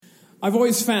I've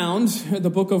always found the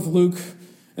book of Luke,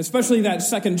 especially that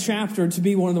second chapter, to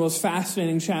be one of the most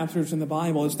fascinating chapters in the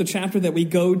Bible. It's the chapter that we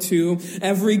go to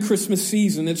every Christmas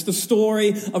season. It's the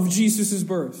story of Jesus'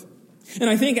 birth.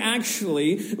 And I think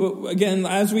actually, again,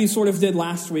 as we sort of did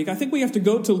last week, I think we have to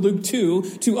go to Luke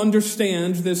 2 to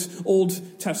understand this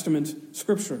Old Testament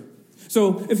scripture.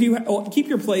 So if you keep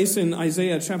your place in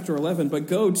Isaiah chapter 11, but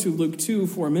go to Luke 2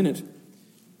 for a minute.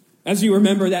 As you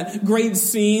remember that great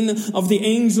scene of the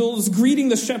angels greeting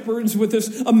the shepherds with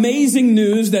this amazing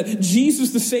news that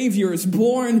Jesus the Savior is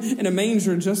born in a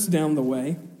manger just down the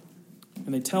way.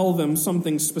 And they tell them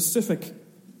something specific.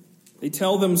 They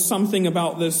tell them something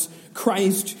about this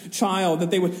Christ child, that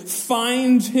they would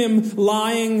find him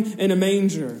lying in a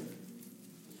manger.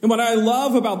 And what I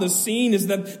love about this scene is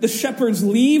that the shepherds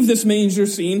leave this manger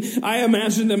scene. I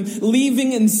imagine them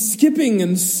leaving and skipping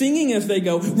and singing as they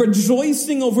go,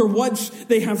 rejoicing over what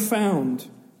they have found.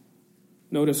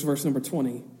 Notice verse number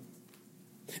 20.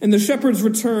 And the shepherds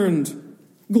returned,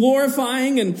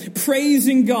 glorifying and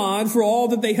praising God for all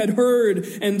that they had heard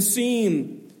and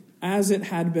seen, as it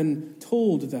had been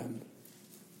told them.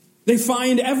 They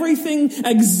find everything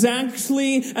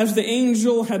exactly as the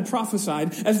angel had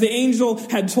prophesied, as the angel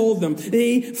had told them.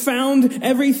 They found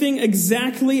everything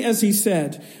exactly as he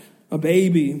said, a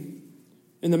baby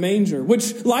in the manger,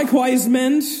 which likewise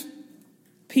meant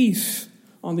peace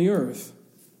on the earth.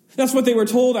 That's what they were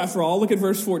told after all. Look at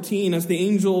verse 14 as the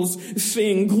angels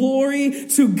sing, glory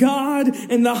to God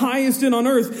in the highest and on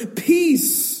earth,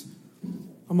 peace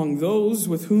among those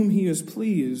with whom he is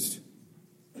pleased.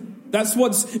 That's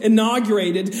what's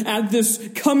inaugurated at this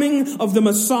coming of the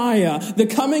Messiah. The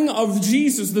coming of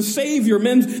Jesus, the Savior,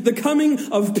 meant the coming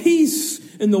of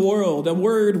peace in the world. A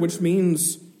word which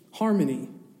means harmony,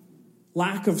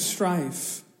 lack of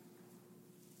strife.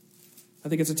 I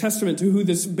think it's a testament to who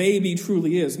this baby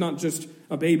truly is. Not just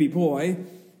a baby boy.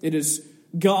 It is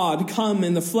God come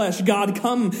in the flesh, God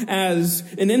come as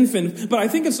an infant. But I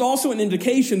think it's also an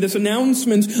indication, this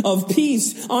announcement of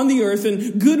peace on the earth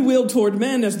and goodwill toward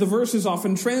men, as the verse is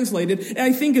often translated,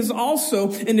 I think is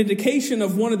also an indication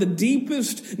of one of the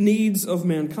deepest needs of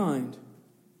mankind.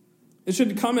 It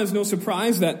should come as no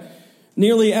surprise that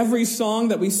nearly every song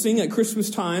that we sing at Christmas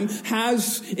time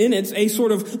has in it a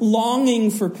sort of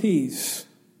longing for peace.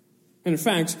 And in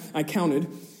fact, I counted,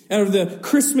 out of the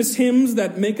Christmas hymns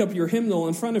that make up your hymnal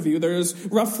in front of you, there's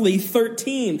roughly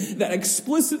 13 that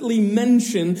explicitly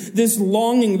mention this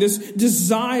longing, this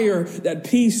desire that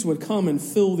peace would come and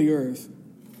fill the earth.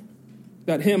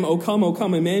 That hymn, O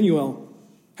come, Emmanuel,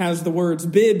 has the words,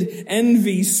 bid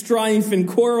envy, strife, and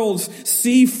quarrels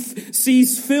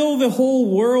cease, fill the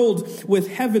whole world with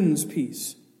heaven's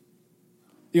peace.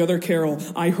 The other carol,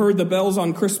 I Heard the Bells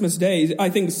on Christmas Day, I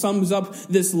think sums up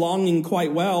this longing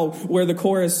quite well, where the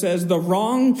chorus says, the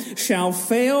wrong shall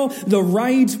fail, the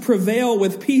right prevail,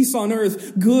 with peace on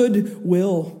earth, good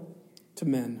will to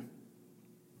men.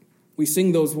 We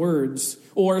sing those words,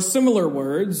 or similar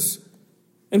words,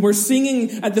 and we're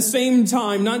singing at the same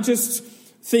time, not just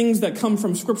things that come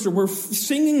from Scripture. We're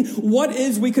singing what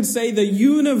is, we could say, the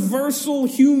universal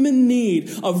human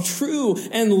need of true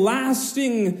and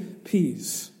lasting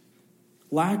peace,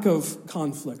 lack of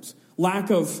conflict,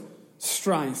 lack of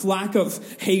strife, lack of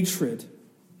hatred. And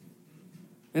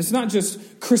it's not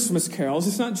just Christmas carols,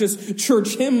 it's not just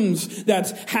church hymns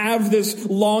that have this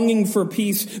longing for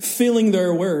peace filling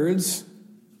their words.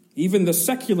 Even the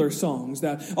secular songs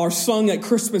that are sung at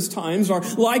Christmas times are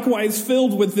likewise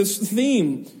filled with this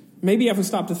theme. Maybe you haven't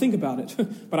stopped to think about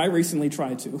it, but I recently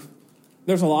tried to.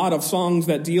 There's a lot of songs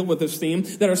that deal with this theme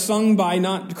that are sung by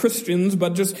not Christians,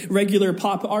 but just regular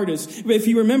pop artists. If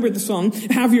you remember the song,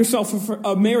 Have Yourself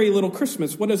a Merry Little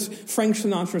Christmas, what does Frank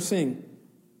Sinatra sing?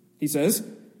 He says,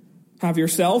 have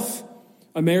yourself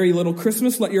a merry little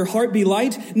Christmas, let your heart be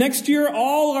light. Next year,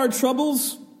 all our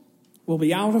troubles will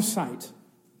be out of sight.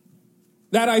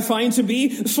 That I find to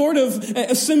be sort of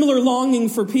a similar longing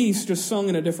for peace, just sung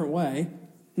in a different way.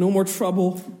 No more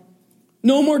trouble.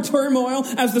 No more turmoil.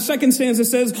 As the second stanza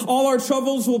says, all our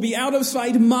troubles will be out of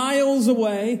sight, miles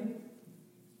away.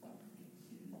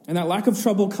 And that lack of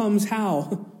trouble comes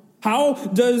how? How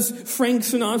does Frank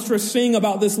Sinatra sing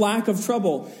about this lack of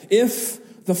trouble?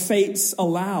 If the fates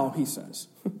allow, he says.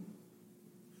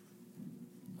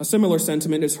 A similar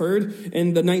sentiment is heard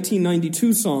in the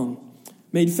 1992 song,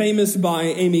 made famous by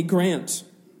Amy Grant,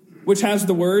 which has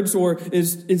the words, or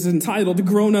is entitled,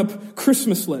 Grown Up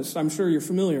Christmas List. I'm sure you're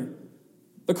familiar.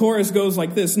 The chorus goes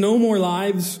like this, no more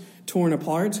lives torn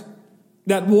apart,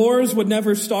 That wars would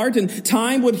never start, and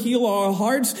time would heal our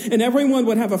hearts, and everyone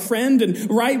would have a friend, and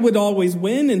right would always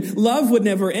win, and love would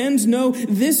never end. No,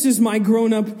 this is my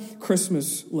grown-up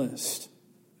Christmas list.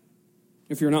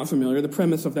 If you're not familiar, the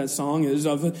premise of that song is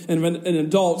of an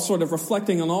adult sort of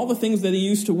reflecting on all the things that he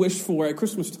used to wish for at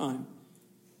Christmas time.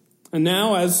 And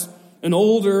now, as an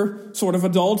older sort of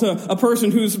adult, a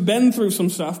person who's been through some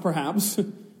stuff, perhaps,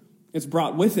 it's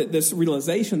brought with it this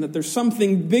realization that there's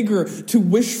something bigger to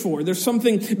wish for. There's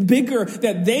something bigger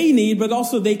that they need, but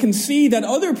also they can see that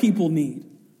other people need.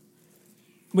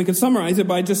 We could summarize it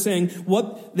by just saying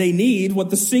what they need, what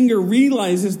the singer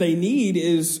realizes they need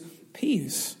is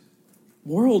peace.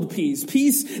 World peace.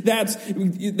 Peace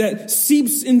that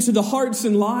seeps into the hearts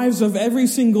and lives of every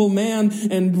single man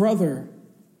and brother.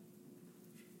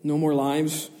 No more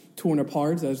lives torn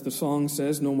apart, as the song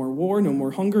says. No more war, no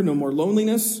more hunger, no more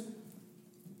loneliness.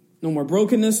 No more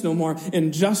brokenness, no more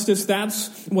injustice.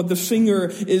 That's what the singer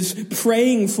is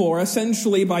praying for,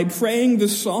 essentially, by praying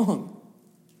this song.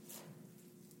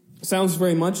 It sounds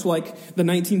very much like the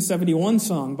 1971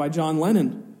 song by John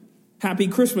Lennon, Happy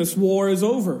Christmas, War is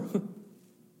Over,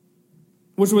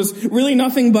 which was really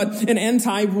nothing but an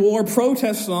anti-war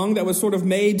protest song that was sort of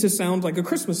made to sound like a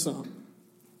Christmas song.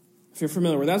 If you're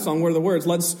familiar with that song, what are the words?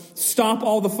 Let's stop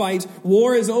all the fight.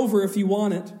 War is over if you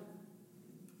want it.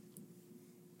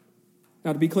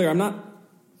 Now, to be clear, I'm not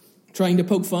trying to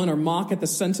poke fun or mock at the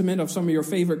sentiment of some of your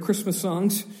favorite Christmas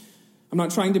songs. I'm not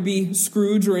trying to be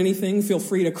Scrooge or anything. Feel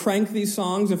free to crank these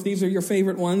songs if these are your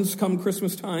favorite ones come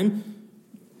Christmas time.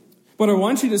 What I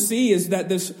want you to see is that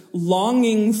this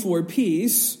longing for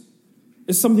peace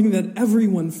is something that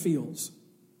everyone feels.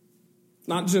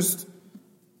 Not just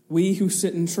we who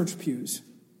sit in church pews.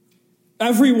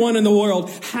 Everyone in the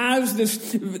world has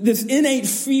this innate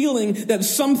feeling that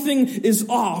something is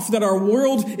off, that our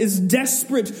world is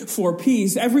desperate for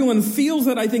peace. Everyone feels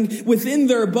that, I think, within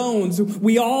their bones.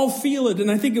 We all feel it, and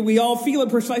I think we all feel it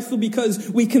precisely because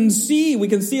we can see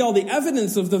all the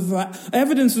evidences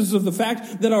of the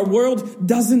fact that our world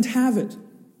doesn't have it.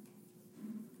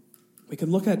 We can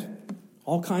look at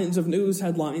all kinds of news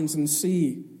headlines and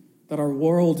see that our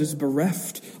world is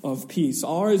bereft of peace.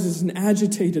 Ours is an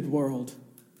agitated world,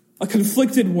 a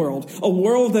conflicted world, a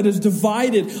world that is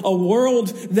divided, a world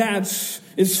that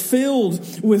is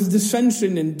filled with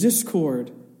dissension and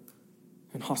discord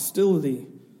and hostility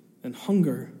and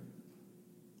hunger.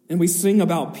 And we sing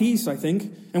about peace, I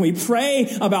think, and we pray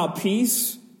about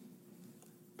peace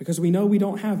because we know we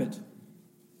don't have it.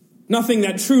 Nothing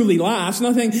that truly lasts,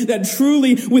 nothing that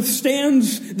truly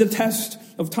withstands the test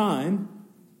of time.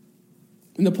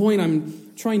 And the point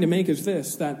I'm trying to make is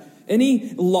this, that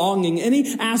any longing,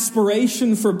 any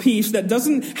aspiration for peace that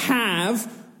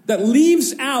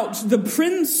leaves out the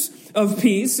Prince of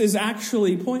Peace is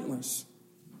actually pointless.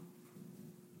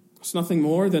 It's nothing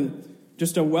more than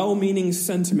just a well-meaning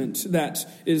sentiment that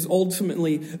is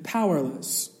ultimately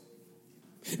powerless.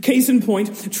 Case in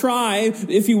point, try,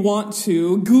 if you want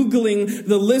to, Googling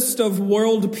the list of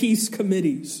world peace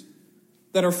committees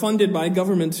that are funded by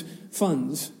government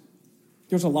funds.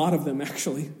 There's a lot of them,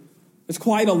 actually. It's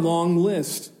quite a long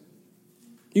list.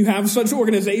 You have such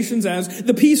organizations as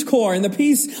the Peace Corps and the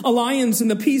Peace Alliance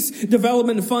and the Peace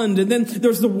Development Fund. And then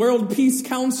there's the World Peace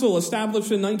Council,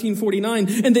 established in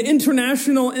 1949, and the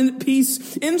International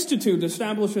Peace Institute,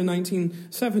 established in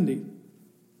 1970.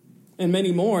 And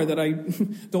many more that I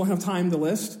don't have time to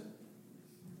list.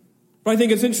 But I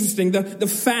think it's interesting, the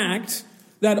fact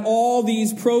that all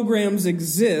these programs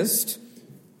exist,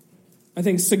 I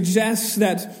think, suggests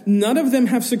that none of them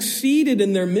have succeeded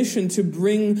in their mission to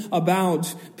bring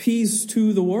about peace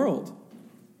to the world.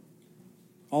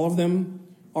 All of them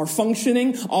are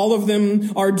functioning. All of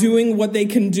them are doing what they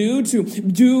can do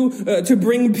to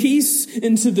bring peace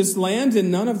into this land,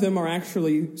 and none of them are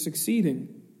actually succeeding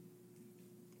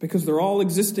because they're all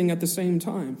existing at the same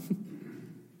time.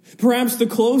 Perhaps the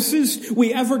closest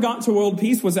we ever got to world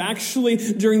peace was actually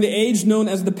during the age known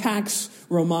as the Pax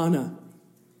Romana,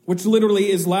 which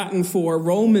literally is Latin for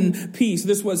Roman peace.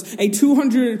 This was a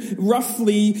 200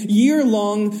 roughly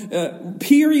year-long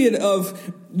period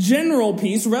of general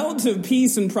peace, relative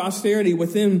peace and prosperity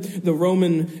within the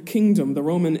Roman kingdom, the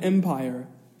Roman Empire.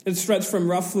 It stretched from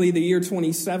roughly the year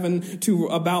 27 to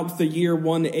about the year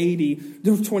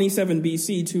 27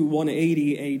 BC to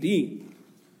 180 AD.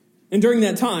 And during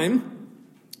that time,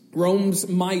 Rome's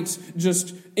might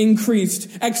just increased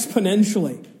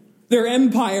exponentially. Their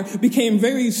empire became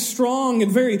very strong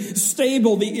and very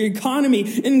stable. The economy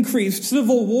increased.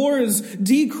 Civil wars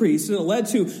decreased. And it led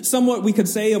to somewhat, we could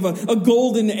say, of a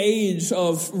golden age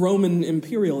of Roman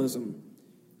imperialism.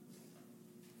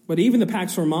 But even the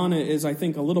Pax Romana is, I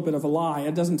think, a little bit of a lie.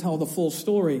 It doesn't tell the full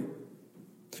story.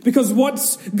 Because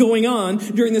what's going on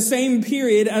during the same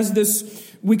period as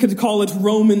this, we could call it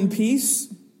Roman peace,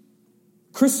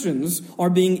 Christians are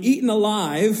being eaten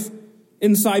alive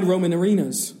inside Roman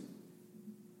arenas.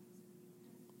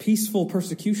 Peaceful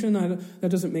persecution, that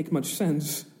doesn't make much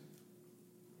sense.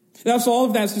 That's all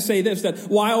of that's to say this, that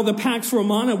while the Pax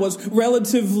Romana was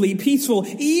relatively peaceful,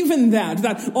 even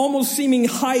that almost seeming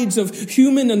height of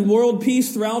human and world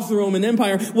peace throughout the Roman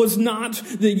Empire was not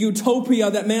the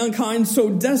utopia that mankind so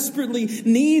desperately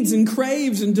needs and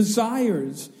craves and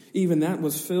desires. Even that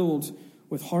was filled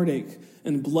with heartache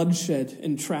and bloodshed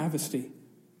and travesty.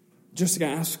 Just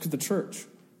ask the church.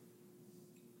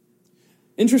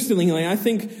 Interestingly, I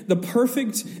think the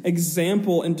perfect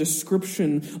example and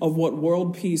description of what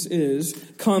world peace is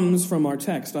comes from our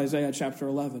text, Isaiah chapter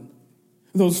 11.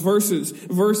 Those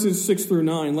verses 6 through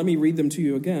 9, let me read them to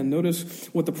you again. Notice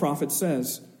what the prophet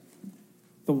says.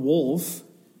 The wolf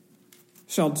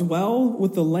shall dwell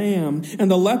with the lamb,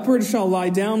 and the leopard shall lie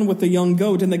down with the young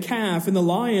goat, and the calf, and the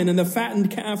lion, and the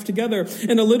fattened calf together,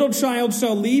 and a little child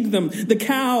shall lead them. The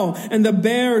cow and the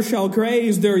bear shall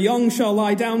graze, their young shall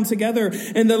lie down together,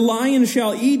 and the lion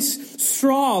shall eat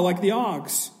straw like the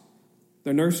ox.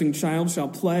 The nursing child shall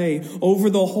play over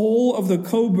the hole of the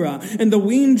cobra, and the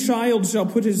weaned child shall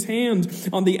put his hand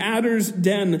on the adder's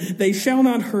den. They shall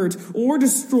not hurt or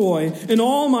destroy in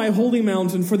all my holy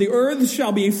mountain, for the earth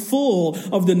shall be full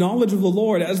of the knowledge of the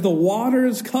Lord as the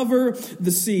waters cover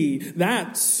the sea.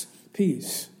 That's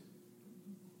peace.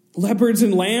 Leopards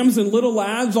and lambs and little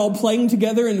lads all playing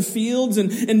together in fields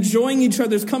and enjoying each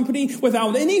other's company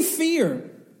without any fear.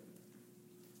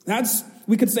 That's,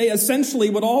 we could say, essentially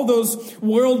what all those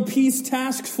world peace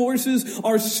task forces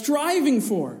are striving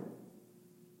for.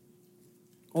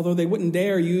 Although they wouldn't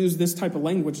dare use this type of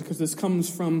language because this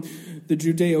comes from the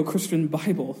Judeo-Christian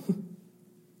Bible.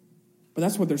 But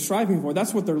that's what they're striving for.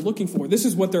 That's what they're looking for. This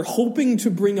is what they're hoping to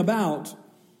bring about.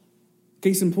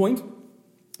 Case in point.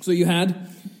 So you had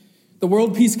the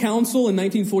World Peace Council in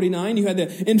 1949. You had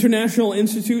the International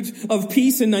Institute of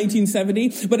Peace in 1970.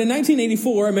 But in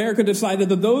 1984, America decided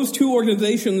that those two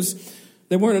organizations,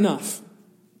 they weren't enough.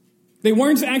 They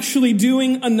weren't actually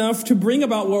doing enough to bring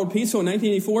about world peace. So in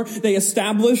 1984, they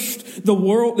established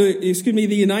the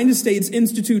United States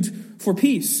Institute for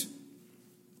Peace,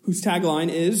 whose tagline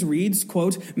reads,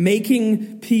 quote,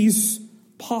 "Making peace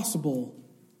possible."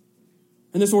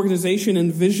 And this organization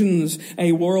envisions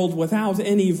a world without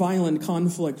any violent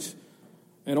conflict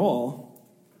at all.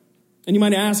 And you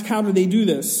might ask, how do they do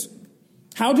this?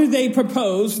 How do they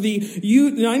propose, the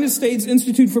United States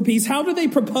Institute for Peace, how do they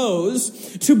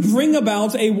propose to bring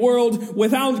about a world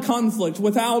without conflict,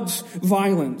 without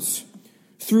violence?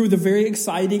 Through the very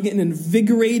exciting and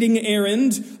invigorating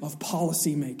errand of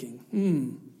policy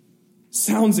making.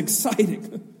 Sounds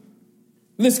exciting.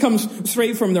 This comes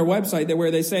straight from their website,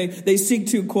 where they say they seek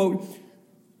to, quote,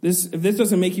 if this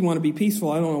doesn't make you want to be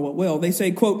peaceful, I don't know what will. They say,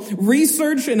 quote,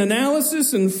 "research and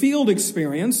analysis and field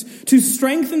experience to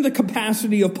strengthen the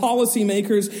capacity of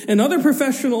policymakers and other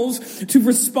professionals to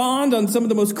respond on some of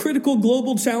the most critical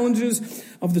global challenges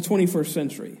of the 21st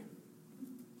century."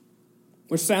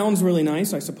 Which sounds really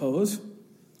nice, I suppose.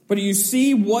 But you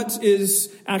see what is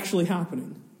actually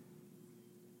happening.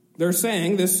 They're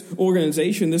saying this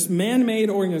organization, this man-made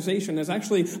organization, is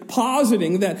actually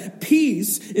positing that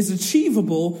peace is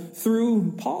achievable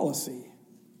through policy.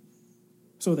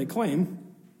 So they claim.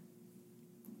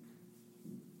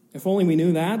 If only we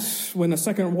knew that when the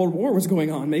Second World War was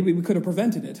going on, maybe we could have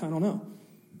prevented it. I don't know.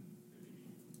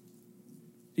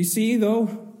 You see, though,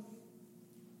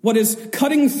 what is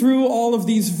cutting through all of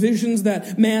these visions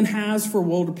that man has for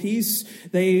world peace?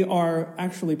 They are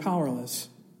actually powerless.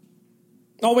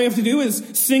 All we have to do is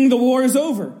sing the war is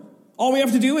over. All we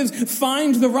have to do is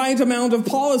find the right amount of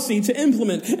policy to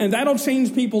implement, and that'll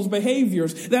change people's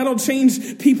behaviors. That'll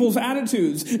change people's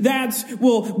attitudes. That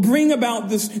will bring about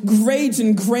this great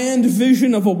and grand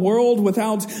vision of a world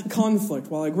without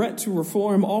conflict. While I regret to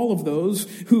reform all of those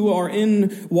who are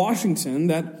in Washington,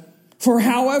 that for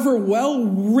however well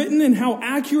written and how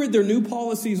accurate their new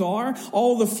policies are,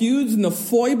 all the feuds and the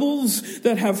foibles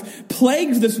that have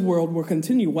plagued this world will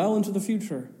continue well into the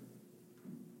future.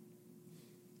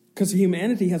 Because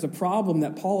humanity has a problem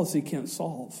that policy can't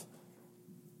solve.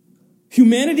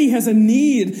 Humanity has a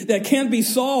need that can't be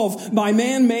solved by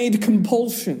man-made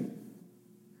compulsion.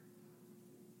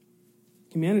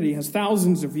 Humanity has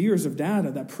thousands of years of data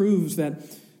that proves that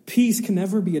peace can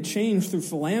never be achieved through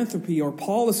philanthropy or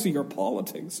policy or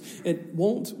politics. It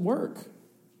won't work.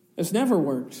 It's never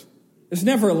worked. It's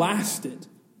never lasted.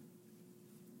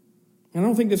 I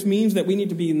don't think this means that we need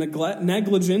to be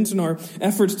negligent in our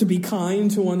efforts to be kind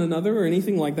to one another or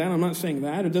anything like that. I'm not saying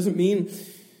that. It doesn't mean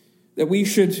that we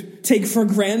should take for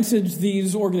granted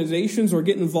these organizations or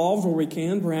get involved where we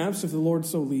can, perhaps, if the Lord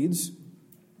so leads.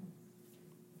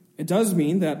 It does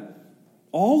mean that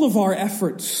all of our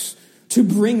efforts to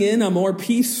bring in a more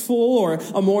peaceful or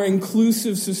a more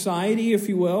inclusive society, if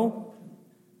you will,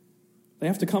 they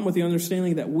have to come with the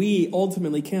understanding that we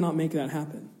ultimately cannot make that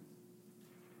happen.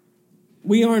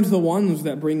 We aren't the ones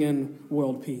that bring in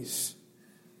world peace.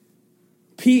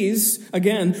 Peace,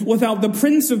 again, without the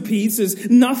Prince of Peace, is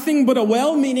nothing but a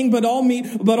well-meaning but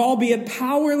albeit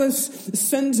powerless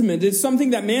sentiment. It's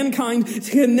something that mankind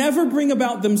can never bring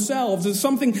about themselves. It's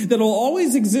something that will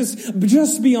always exist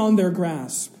just beyond their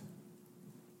grasp.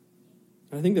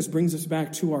 And I think this brings us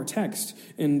back to our text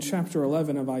in chapter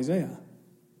 11 of Isaiah.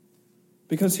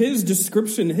 Because his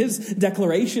description, his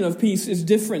declaration of peace is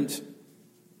different.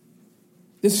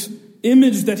 This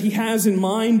image that he has in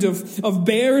mind of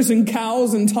bears and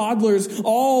cows and toddlers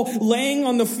all laying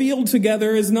on the field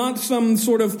together is not some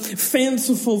sort of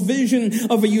fanciful vision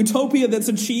of a utopia that's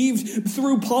achieved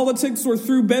through politics or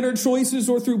through better choices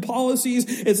or through policies.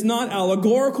 It's not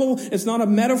allegorical. It's not a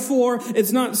metaphor.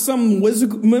 It's not some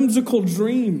whimsical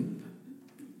dream.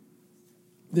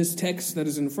 This text that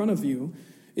is in front of you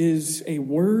is a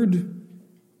word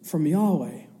from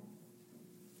Yahweh.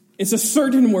 It's a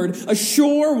certain word, a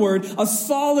sure word, a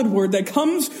solid word that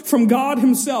comes from God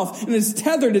himself. And it's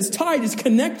tethered, it's tied, it's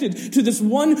connected to this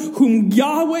one whom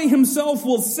Yahweh himself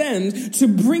will send to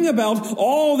bring about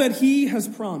all that he has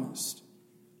promised.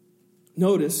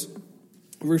 Notice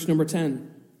verse number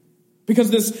 10.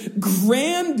 Because this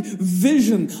grand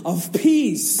vision of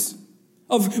peace,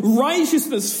 of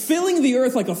righteousness filling the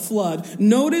earth like a flood,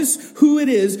 notice who it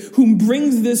is whom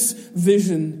brings this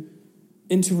vision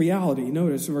into reality.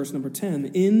 Notice verse number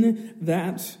 10. In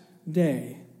that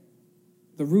day,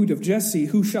 the root of Jesse,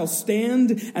 who shall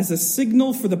stand as a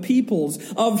signal for the peoples,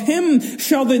 of him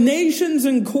shall the nations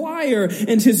inquire,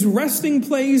 and his resting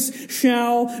place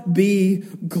shall be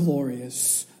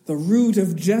glorious. The root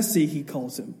of Jesse, he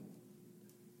calls him.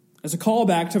 As a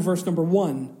callback to verse number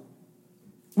 1,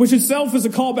 which itself is a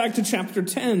callback to chapter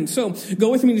 10. So go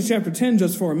with me to chapter 10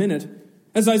 just for a minute.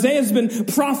 As Isaiah has been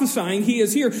prophesying, he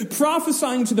is here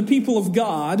prophesying to the people of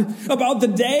God about the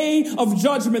day of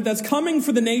judgment that's coming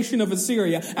for the nation of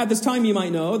Assyria. At this time, you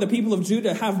might know, the people of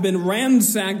Judah have been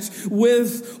ransacked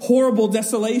with horrible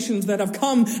desolations that have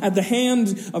come at the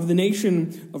hand of the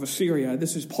nation of Assyria.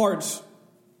 This is part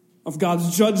of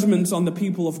God's judgments on the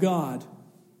people of God.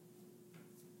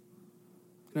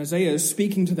 And Isaiah is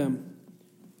speaking to them,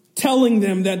 telling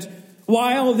them that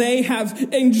while they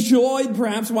have enjoyed,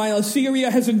 perhaps while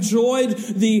Assyria has enjoyed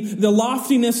the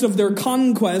loftiness of their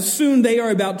conquest, soon they are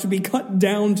about to be cut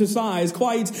down to size.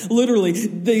 Quite literally,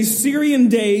 the Assyrian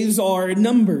days are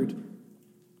numbered.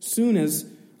 Soon as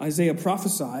Isaiah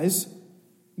prophesies,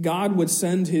 God would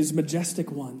send his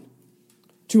majestic one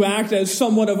to act as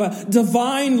somewhat of a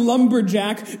divine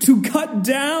lumberjack to cut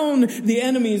down the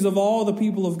enemies of all the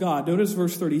people of God. Notice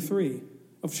verse 33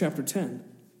 of chapter 10.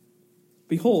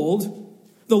 Behold,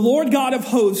 the Lord God of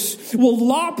hosts will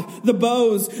lop the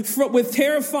bows with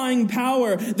terrifying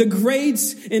power. The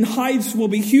greats in heights will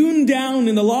be hewn down,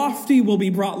 and the lofty will be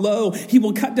brought low. He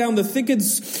will cut down the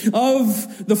thickets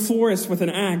of the forest with an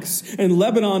axe, and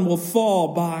Lebanon will fall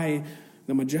by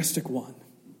the majestic one.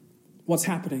 What's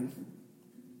happening?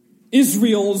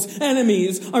 Israel's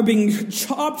enemies are being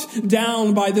chopped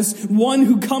down by this one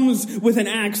who comes with an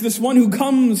axe, this one who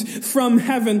comes from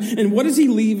heaven. And what is he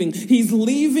leaving? He's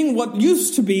leaving what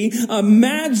used to be a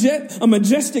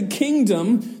majestic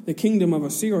kingdom, the kingdom of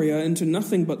Assyria, into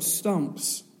nothing but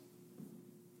stumps.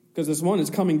 Because this one is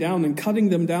coming down and cutting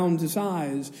them down to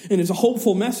size. And it's a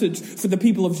hopeful message for the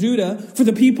people of Judah, for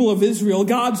the people of Israel,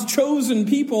 God's chosen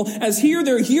people, as here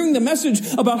they're hearing the message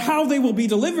about how they will be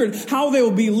delivered, how they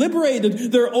will be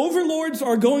liberated. Their overlords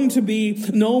are going to be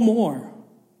no more.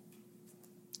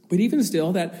 But even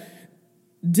still, that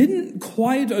didn't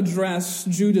quite address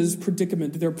Judah's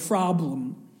predicament, their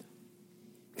problem.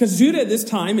 Because Judah at this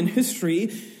time in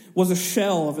history was a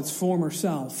shell of its former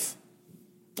self.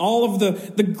 All of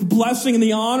the blessing and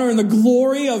the honor and the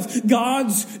glory of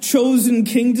God's chosen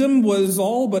kingdom was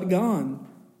all but gone.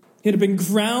 It had been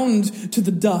ground to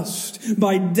the dust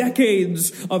by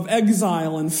decades of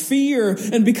exile and fear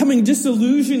and becoming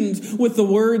disillusioned with the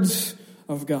words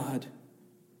of God.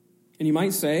 And you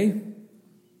might say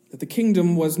that the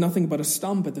kingdom was nothing but a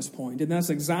stump at this point. And that's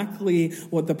exactly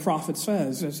what the prophet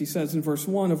says, as he says in verse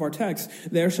 1 of our text.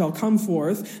 There shall come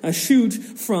forth a shoot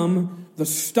from the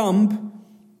stump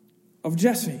of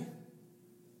Jesse.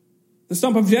 The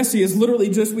stump of Jesse is literally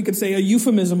just, we could say, a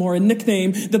euphemism or a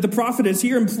nickname that the prophet is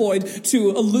here employed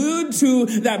to allude to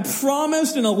that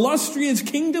promised and illustrious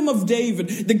kingdom of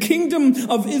David, the kingdom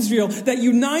of Israel, that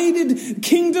united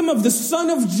kingdom of the son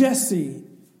of Jesse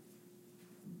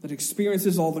that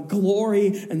experiences all the glory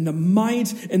and the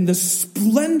might and the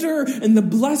splendor and the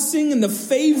blessing and the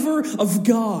favor of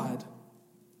God.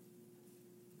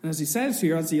 And as he says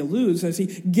here, as he alludes, as he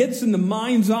gets in the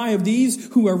mind's eye of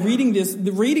these who are reading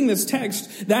this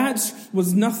text, that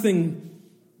was nothing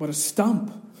but a stump.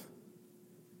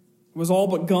 It was all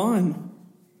but gone.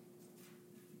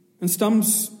 And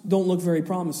stumps don't look very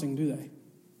promising, do they?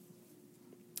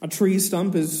 A tree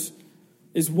stump is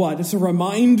what? It's a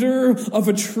reminder of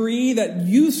a tree that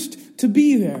used to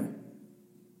be there.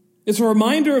 It's a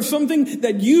reminder of something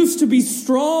that used to be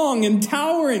strong and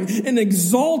towering and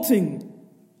exalting.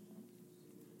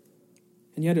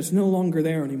 And yet it's no longer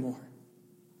there anymore.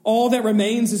 All that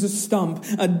remains is a stump,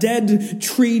 a dead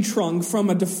tree trunk from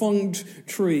a defunct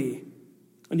tree.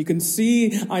 And you can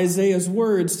see Isaiah's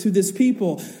words to this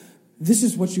people. This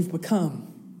is what you've become.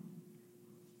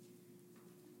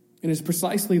 And it's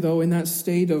precisely, though, in that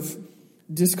state of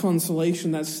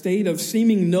disconsolation, that state of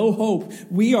seeming no hope,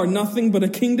 we are nothing but a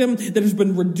kingdom that has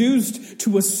been reduced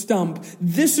to a stump.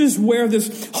 This is where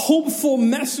this hopeful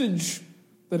message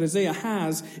that Isaiah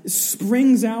has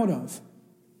springs out of.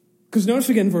 Because notice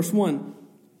again verse 1.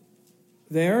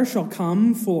 There shall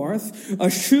come forth a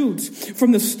shoot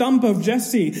from the stump of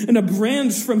Jesse, and a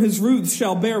branch from his roots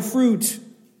shall bear fruit.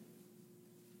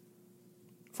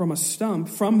 From a stump,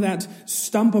 from that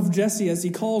stump of Jesse, as he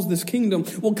calls this kingdom,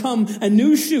 will come a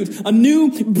new shoot, a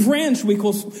new branch, we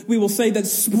will say, that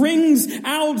springs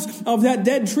out of that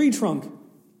dead tree trunk.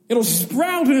 It'll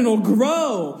sprout and it'll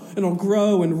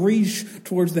grow and reach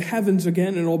towards the heavens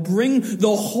again, and it'll bring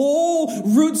the whole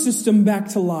root system back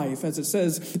to life, as it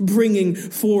says, bringing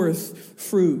forth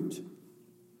fruit.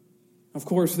 Of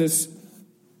course, this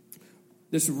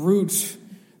root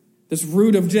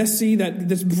of Jesse,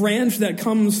 this branch that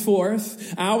comes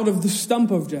forth out of the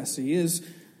stump of Jesse, is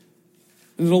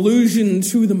an allusion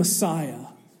to the Messiah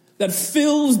that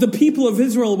fills the people of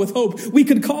Israel with hope. We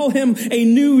could call him a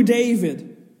new David,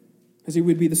 as he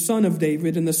would be the son of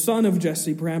David and the son of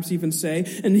Jesse, perhaps even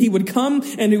say. And he would come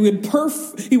and he would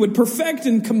perfect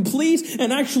and complete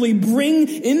and actually bring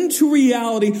into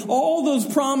reality all those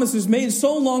promises made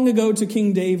so long ago to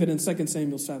King David in 2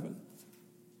 Samuel 7.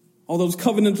 All those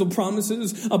covenantal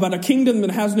promises about a kingdom that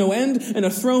has no end and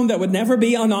a throne that would never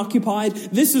be unoccupied.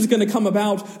 This is going to come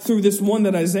about through this one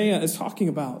that Isaiah is talking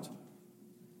about.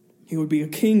 He would be a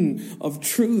king of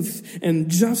truth and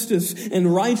justice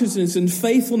and righteousness and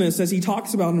faithfulness, as he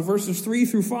talks about in verses 3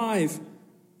 through 5.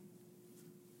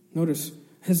 Notice,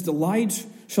 his delight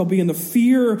shall be in the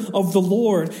fear of the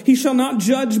Lord. He shall not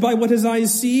judge by what his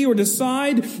eyes see or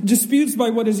decide disputes by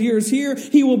what his ears hear.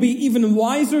 He will be even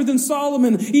wiser than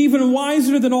Solomon, even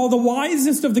wiser than all the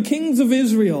wisest of the kings of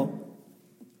Israel.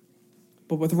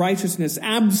 But with righteousness,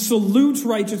 absolute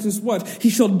righteousness, what? He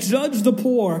shall judge the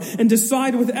poor and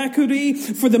decide with equity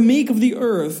for the meek of the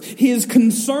earth. His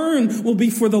concern will be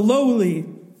for the lowly.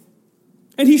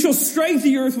 And he shall strike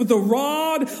the earth with the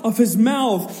rod of his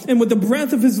mouth, and with the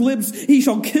breath of his lips he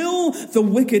shall kill the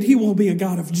wicked. He will be a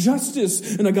God of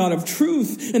justice and a God of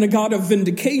truth and a God of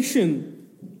vindication.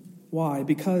 Why?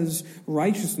 Because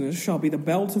righteousness shall be the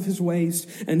belt of his waist,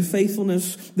 and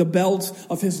faithfulness the belt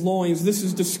of his loins. This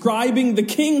is describing the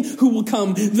king who will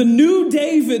come, the new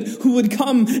David who would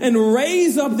come and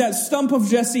raise up that stump of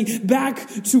Jesse back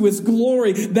to its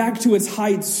glory, back to its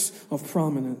heights of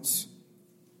prominence.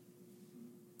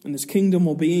 And this kingdom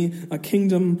will be a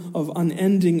kingdom of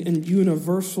unending and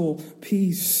universal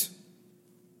peace.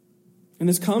 And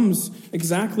this comes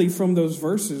exactly from those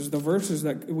verses, the verses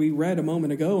that we read a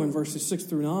moment ago in verses 6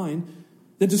 through 9,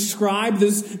 that describe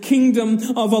this kingdom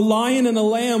of a lion and a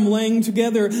lamb laying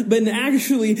together. But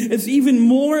actually, it's even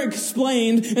more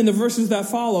explained in the verses that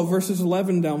follow, verses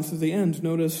 11 down through the end.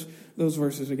 Notice those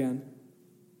verses again.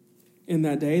 In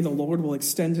that day, the Lord will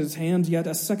extend his hand yet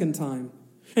a second time,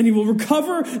 and he will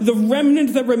recover the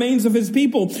remnant that remains of his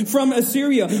people from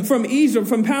Assyria, from Egypt,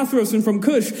 from Pathros, and from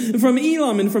Cush, and from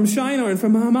Elam, and from Shinar, and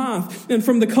from Hamath, and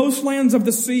from the coastlands of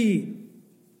the sea.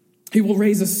 He will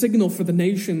raise a signal for the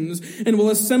nations, and will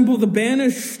assemble the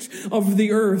banished of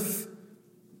the earth.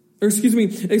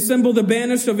 assemble the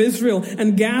banished of Israel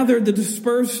and gather the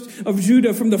dispersed of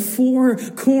Judah from the four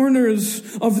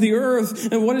corners of the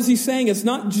earth. And what is he saying? It's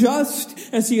not just,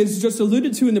 as he has just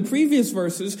alluded to in the previous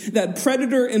verses, that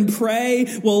predator and prey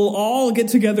will all get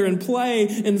together and play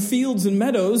in fields and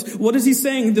meadows. What is he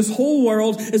saying? This whole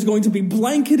world is going to be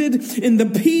blanketed in the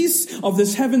peace of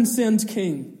this heaven-sent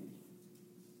king.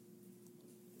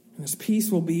 This peace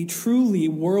will be truly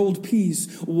world peace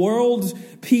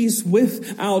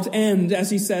without end,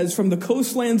 as he says, from the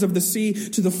coastlands of the sea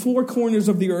to the four corners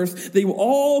of the earth. They will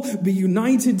all be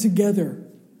united together.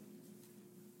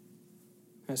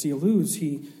 As he alludes,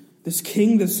 this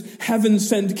king, this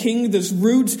heaven-sent king, this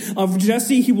root of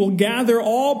Jesse, he will gather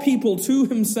all people to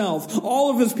himself,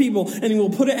 all of his people, and he will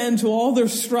put an end to all their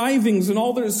strivings and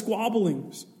all their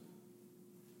squabblings.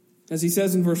 As he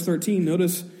says in verse 13,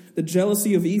 notice, the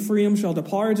jealousy of Ephraim shall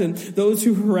depart, and those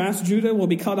who harass Judah will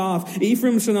be cut off.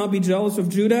 Ephraim shall not be jealous of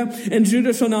Judah, and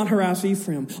Judah shall not harass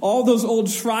Ephraim. All those old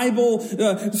tribal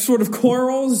sort of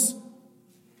quarrels,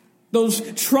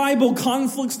 those tribal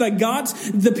conflicts that got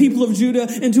the people of Judah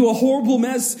into a horrible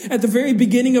mess at the very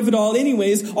beginning of it all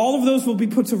anyways, all of those will be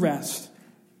put to rest.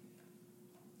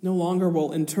 No longer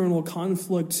will internal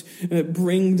conflict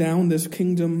bring down this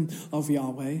kingdom of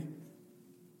Yahweh.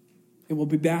 It will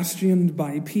be bastioned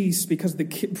by peace because the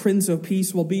Prince of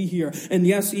Peace will be here. And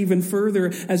yes, even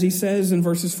further, as he says in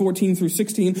verses 14 through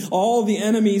 16, all the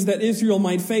enemies that Israel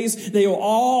might face, they will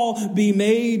all be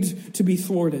made to be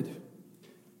thwarted.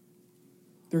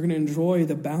 They're going to enjoy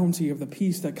the bounty of the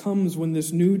peace that comes when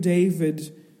this new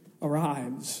David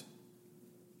arrives.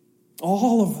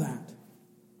 All of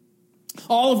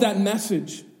that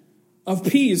message of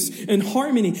peace and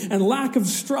harmony and lack of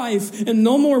strife and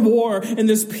no more war and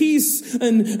this peace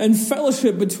and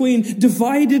fellowship between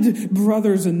divided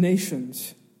brothers and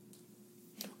nations.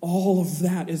 All of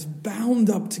that is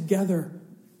bound up together.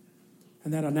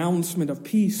 And that announcement of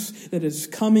peace that is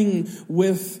coming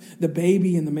with the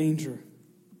baby in the manger.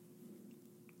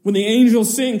 When the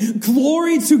angels sing,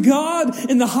 glory to God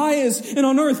in the highest, and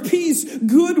on earth peace,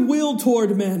 goodwill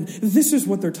toward men. This is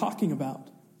what they're talking about.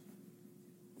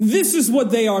 This is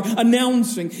what they are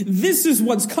announcing. This is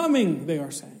what's coming, they are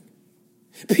saying.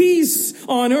 Peace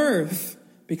on earth,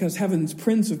 because heaven's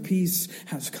Prince of Peace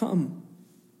has come.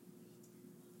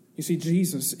 You see,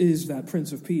 Jesus is that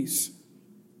Prince of Peace.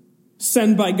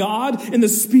 Sent by God in the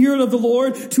Spirit of the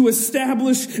Lord to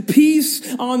establish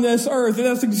peace on this earth. And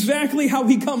that's exactly how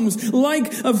he comes.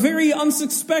 Like a very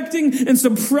unsuspecting and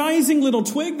surprising little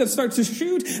twig that starts to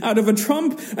shoot out of a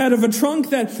trunk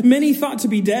that many thought to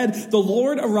be dead. The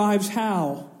Lord arrives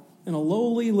how? In a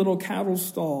lowly little cattle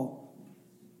stall.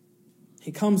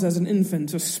 He comes as an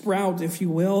infant, a sprout, if you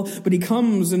will, but he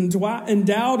comes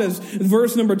endowed, as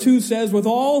verse number 2 says, with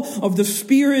all of the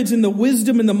spirit and the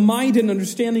wisdom and the might and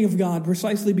understanding of God,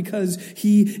 precisely because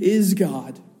he is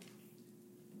God.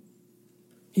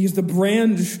 He is the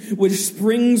branch which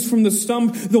springs from the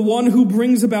stump, the one who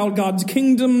brings about God's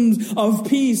kingdom of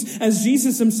peace. As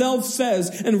Jesus himself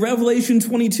says in Revelation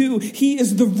 22, he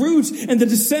is the root and the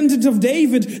descendant of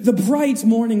David, the bright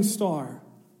morning star.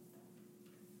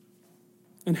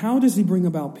 And how does he bring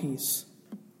about peace?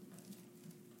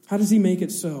 How does he make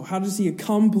it so? How does he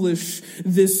accomplish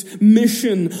this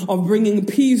mission of bringing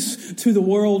peace to the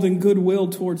world and goodwill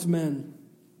towards men?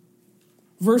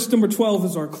 Verse number 12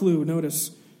 is our clue.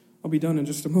 Notice, I'll be done in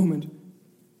just a moment.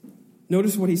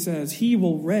 Notice what he says. He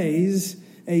will raise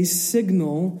a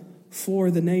signal for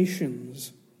the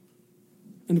nations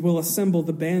and will assemble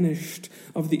the banished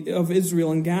of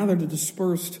Israel and gather the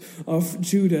dispersed of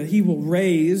Judah. He will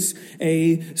raise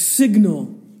a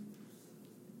signal.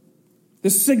 The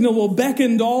signal will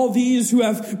beckon all these who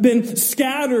have been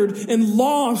scattered and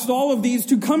lost, all of these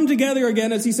to come together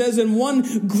again, as he says, in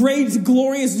one great,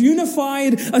 glorious,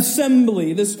 unified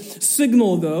assembly. This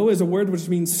signal, though, is a word which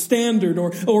means standard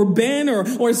or banner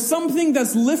or something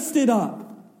that's lifted up.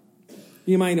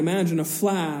 You might imagine a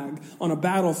flag on a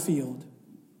battlefield.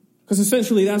 Because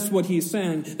essentially that's what he's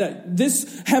saying, that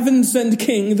this heaven-sent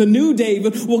king, the new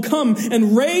David, will come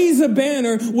and raise a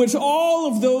banner which all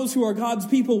of those who are God's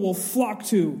people will flock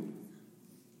to.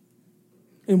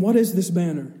 And what is this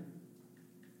banner?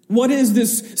 What is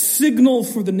this signal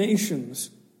for the nations?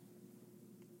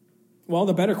 Well,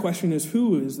 the better question is,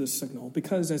 who is this signal?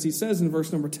 Because as he says in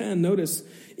verse number 10, notice,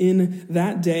 in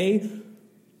that day,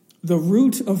 the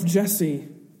root of Jesse,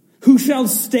 who shall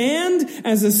stand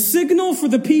as a signal for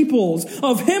the peoples.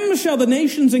 Of him shall the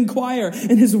nations inquire,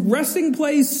 and his resting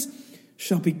place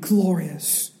shall be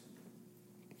glorious.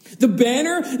 The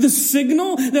banner, the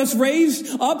signal that's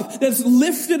raised up, that's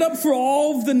lifted up for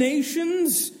all of the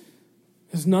nations,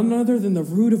 is none other than the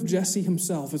root of Jesse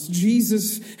himself. It's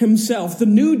Jesus himself, the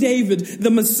new David, the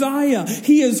Messiah.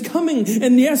 He is coming.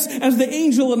 And yes, as the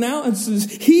angel announces,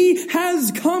 he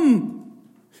has come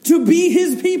to be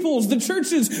his people's, the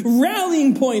church's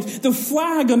rallying point, the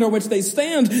flag under which they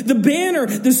stand, the banner,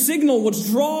 the signal which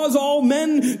draws all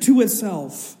men to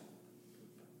itself.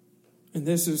 And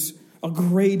this is a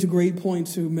great, great point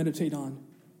to meditate on,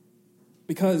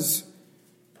 because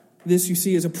this, you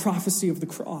see, is a prophecy of the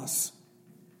cross.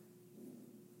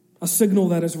 A signal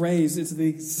that is raised. It's the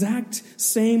exact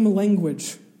same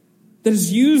language that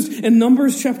is used in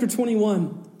Numbers chapter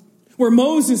 21, where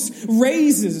Moses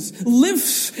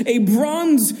lifts a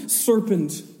bronze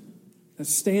serpent that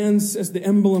stands as the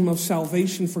emblem of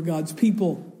salvation for God's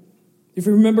people. If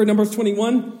you remember Numbers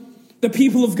 21, the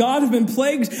people of God have been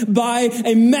plagued by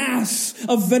a mass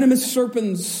of venomous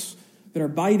serpents that are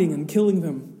biting and killing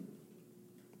them.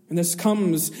 And this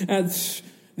comes at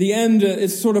the end.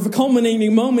 It's sort of a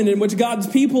culminating moment in which God's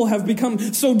people have become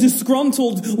so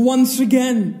disgruntled once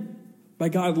again by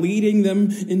God leading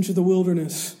them into the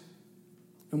wilderness.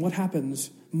 And what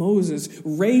happens? Moses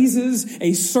raises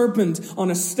a serpent on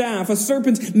a staff, a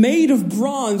serpent made of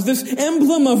bronze. This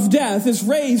emblem of death is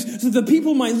raised so that the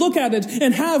people might look at it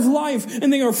and have life,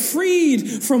 and they are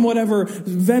freed from whatever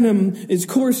venom is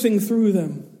coursing through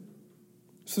them.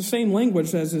 It's the same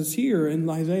language as is here in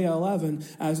Isaiah 11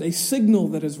 as a signal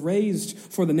that is raised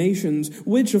for the nations,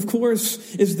 which, of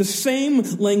course, is the same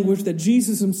language that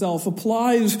Jesus himself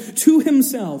applies to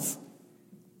himself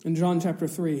in John chapter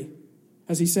 3.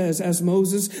 As he says, as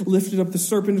Moses lifted up the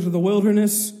serpent into the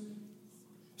wilderness,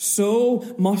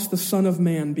 so must the Son of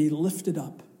Man be lifted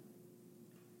up.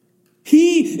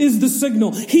 He is the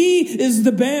signal. He is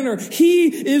the banner. He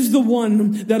is the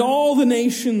one that all the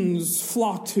nations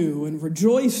flock to and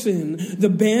rejoice in. The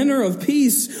banner of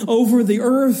peace over the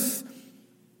earth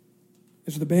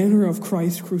is the banner of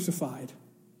Christ crucified.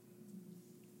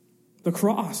 The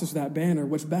cross is that banner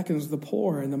which beckons the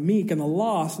poor and the meek and the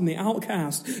lost and the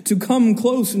outcast to come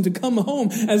close and to come home.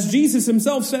 As Jesus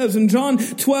himself says in John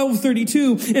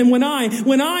 12:32, and when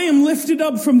I am lifted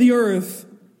up from the earth,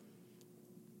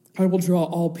 I will draw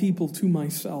all people to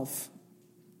myself.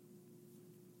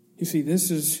 You see,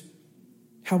 this is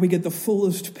how we get the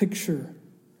fullest picture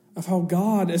of how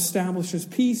God establishes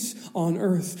peace on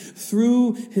earth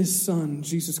through his Son,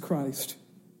 Jesus Christ.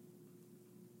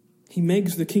 He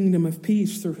makes the kingdom of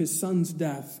peace through his Son's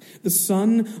death. The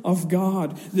Son of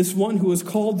God, this one who is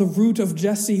called the root of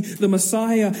Jesse, the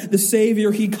Messiah, the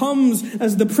Savior. He comes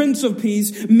as the Prince of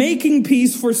Peace, making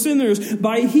peace for sinners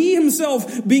by he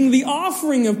himself being the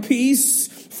offering of peace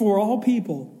for all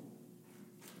people.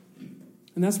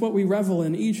 And that's what we revel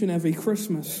in each and every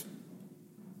Christmas.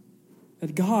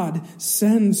 That God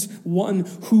sends one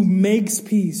who makes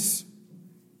peace.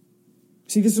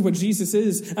 See, this is what Jesus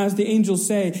is, as the angels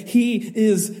say. He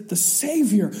is the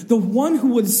Savior, the one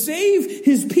who would save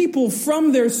his people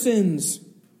from their sins.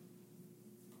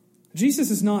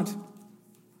 Jesus is not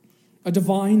a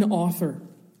divine author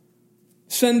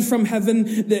sent from heaven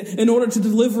in order to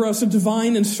deliver us a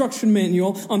divine instruction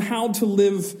manual on how to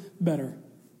live better.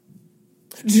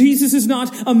 Jesus is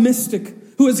not a mystic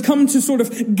who has come to sort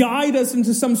of guide us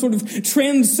into some sort of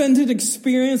transcendent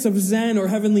experience of Zen or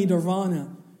heavenly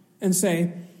nirvana and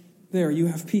say, there, you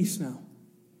have peace now.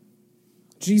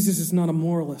 Jesus is not a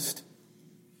moralist,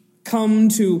 come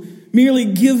to merely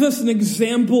give us an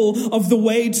example of the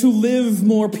way to live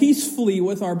more peacefully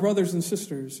with our brothers and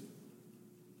sisters.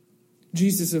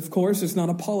 Jesus, of course, is not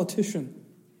a politician,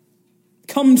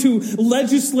 come to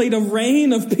legislate a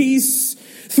reign of peace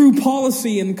through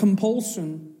policy and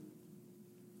compulsion.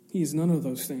 He is none of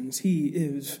those things. He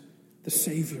is the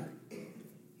Savior,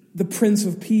 the Prince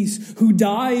of Peace, who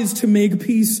dies to make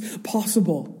peace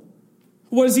possible.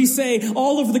 What does he say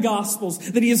all over the Gospels?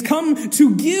 That he has come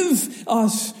to give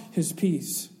us his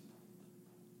peace.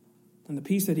 And the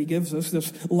peace that he gives us,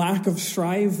 this lack of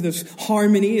strife, this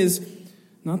harmony, is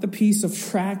not the peace of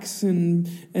tracts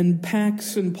and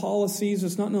pacts and policies.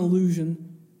 It's not an illusion.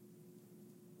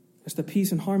 It's the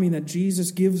peace and harmony that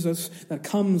Jesus gives us that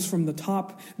comes from the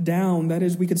top down. That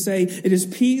is, we could say, it is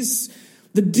peace,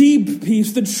 the deep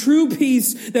peace, the true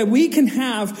peace that we can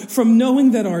have from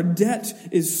knowing that our debt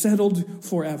is settled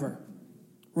forever.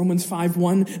 Romans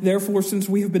 5:1, therefore, since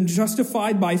we have been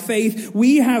justified by faith,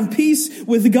 we have peace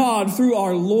with God through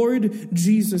our Lord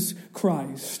Jesus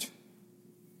Christ.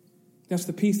 That's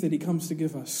the peace that he comes to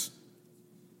give us.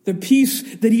 The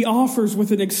peace that he offers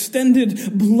with an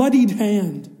extended, bloodied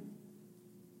hand.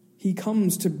 He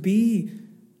comes to be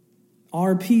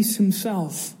our peace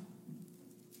himself.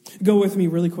 Go with me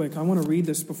really quick. I want to read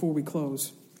this before we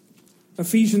close.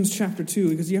 Ephesians chapter 2,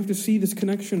 because you have to see this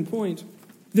connection point.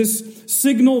 This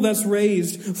signal that's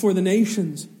raised for the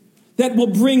nations that will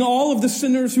bring all of the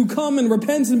sinners who come and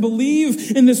repent and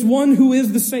believe in this one who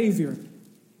is the Savior.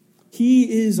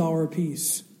 He is our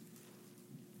peace.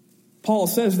 Paul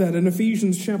says that in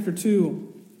Ephesians chapter 2.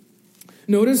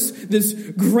 Notice this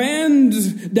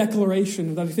grand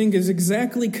declaration that I think is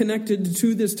exactly connected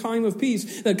to this time of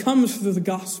peace that comes through the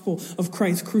gospel of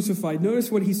Christ crucified. Notice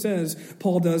what he says,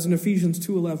 Paul does in Ephesians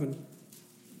 2:11.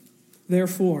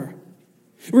 Therefore,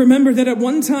 remember that at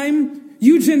one time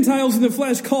you Gentiles in the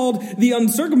flesh called the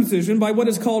uncircumcision by what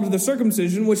is called the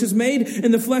circumcision, which is made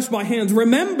in the flesh by hands.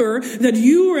 Remember that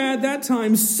you were at that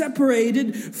time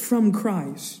separated from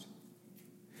Christ,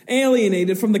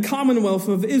 alienated from the commonwealth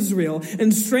of Israel,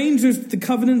 and strangers to the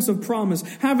covenants of promise,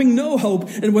 having no hope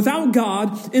and without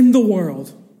God in the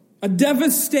world. A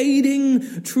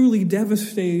devastating, truly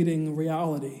devastating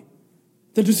reality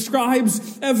that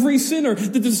describes every sinner,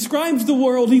 that describes the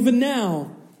world even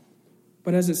now.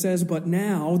 But as it says, but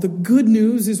now, the good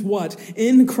news is what?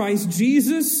 In Christ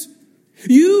Jesus,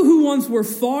 you who once were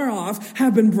far off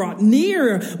have been brought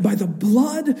near by the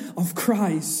blood of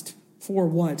Christ. For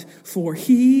what? For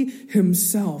he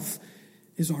himself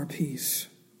is our peace,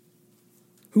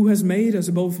 who has made us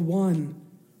both one,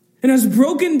 and has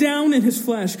broken down in his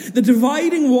flesh the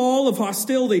dividing wall of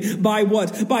hostility by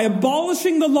what? By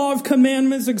abolishing the law of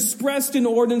commandments expressed in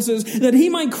ordinances, that he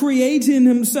might create in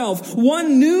himself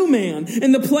one new man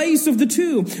in the place of the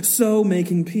two, so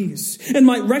making peace, and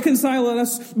might reconcile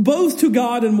us both to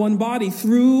God in one body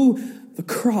through the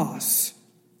cross,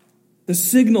 the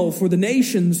signal for the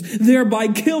nations, thereby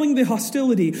killing the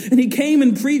hostility. And he came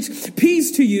and preached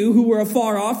peace to you who were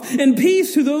afar off, and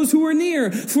peace to those who were near.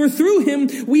 For through him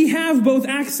we have both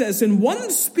access in one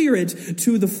Spirit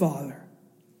to the Father.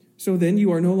 So then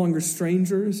you are no longer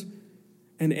strangers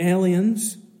and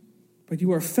aliens, but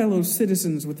you are fellow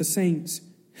citizens with the saints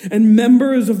and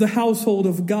members of the household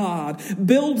of God,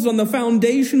 built on the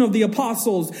foundation of the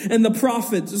apostles and the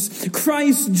prophets,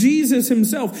 Christ Jesus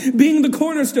himself being the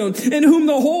cornerstone, in whom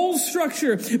the whole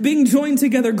structure, being joined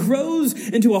together, grows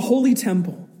into a holy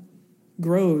temple,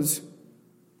 grows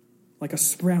like a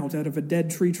sprout out of a dead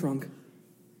tree trunk.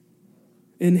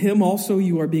 In him also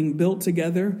you are being built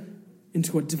together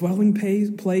into a dwelling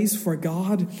place for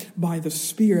God by the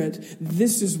Spirit.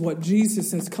 This is what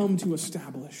Jesus has come to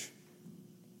establish.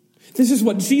 This is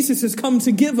what Jesus has come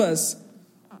to give us.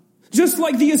 Just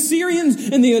like the Assyrians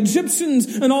and the Egyptians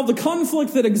and all the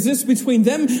conflict that exists between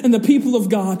them and the people of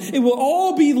God, it will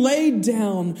all be laid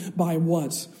down by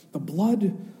what? The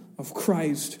blood of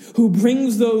Christ, who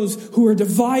brings those who are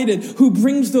divided, who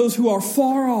brings those who are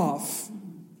far off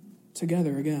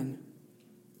together again.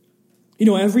 You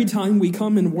know, every time we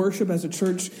come and worship as a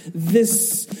church,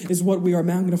 this is what we are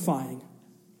magnifying.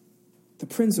 The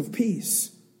Prince of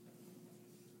Peace,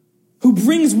 who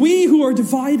brings we who are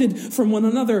divided from one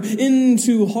another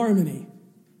into harmony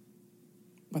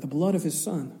by the blood of his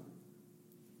Son.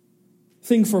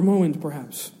 Think for a moment,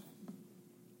 perhaps,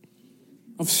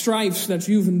 of strifes that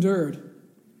you've endured,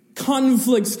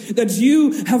 conflicts that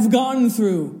you have gone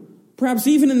through, perhaps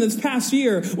even in this past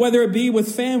year, whether it be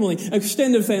with family,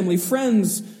 extended family,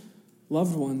 friends,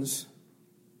 loved ones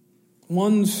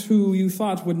who you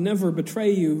thought would never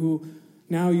betray you, who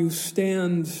now you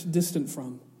stand distant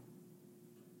from.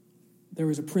 There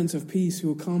is a Prince of Peace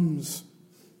who comes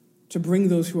to bring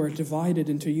those who are divided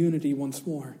into unity once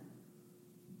more.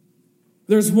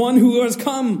 There's one who has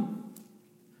come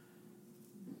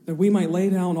that we might lay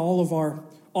down all of our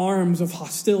arms of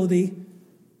hostility,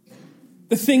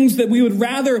 the things that we would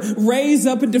rather raise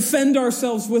up and defend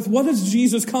ourselves with. What does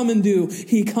Jesus come and do?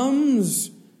 He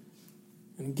comes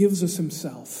and gives us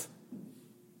himself.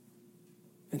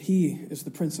 And he is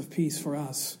the Prince of Peace for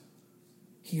us.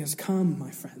 He has come,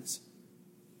 my friends.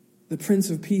 The Prince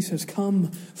of Peace has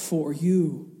come for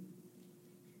you.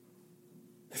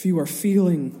 If you are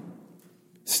feeling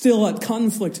still at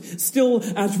conflict, still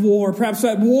at war, perhaps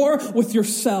at war with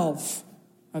yourself,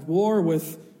 at war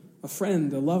with a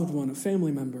friend, a loved one, a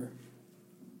family member,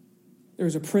 there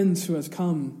is a Prince who has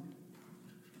come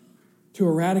to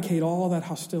eradicate all that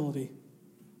hostility,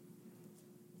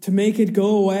 to make it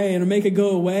go away, and to make it go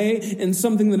away in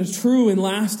something that is true and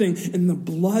lasting, in the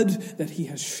blood that he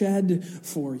has shed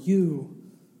for you.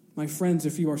 My friends,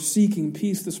 if you are seeking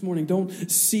peace this morning, don't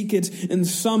seek it in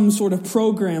some sort of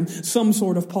program, some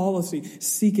sort of policy.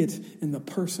 Seek it in the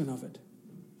person of it.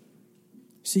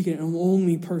 Seek it in the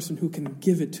only person who can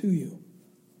give it to you,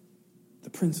 the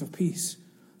Prince of Peace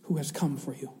who has come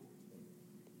for you.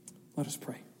 Let us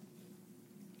pray.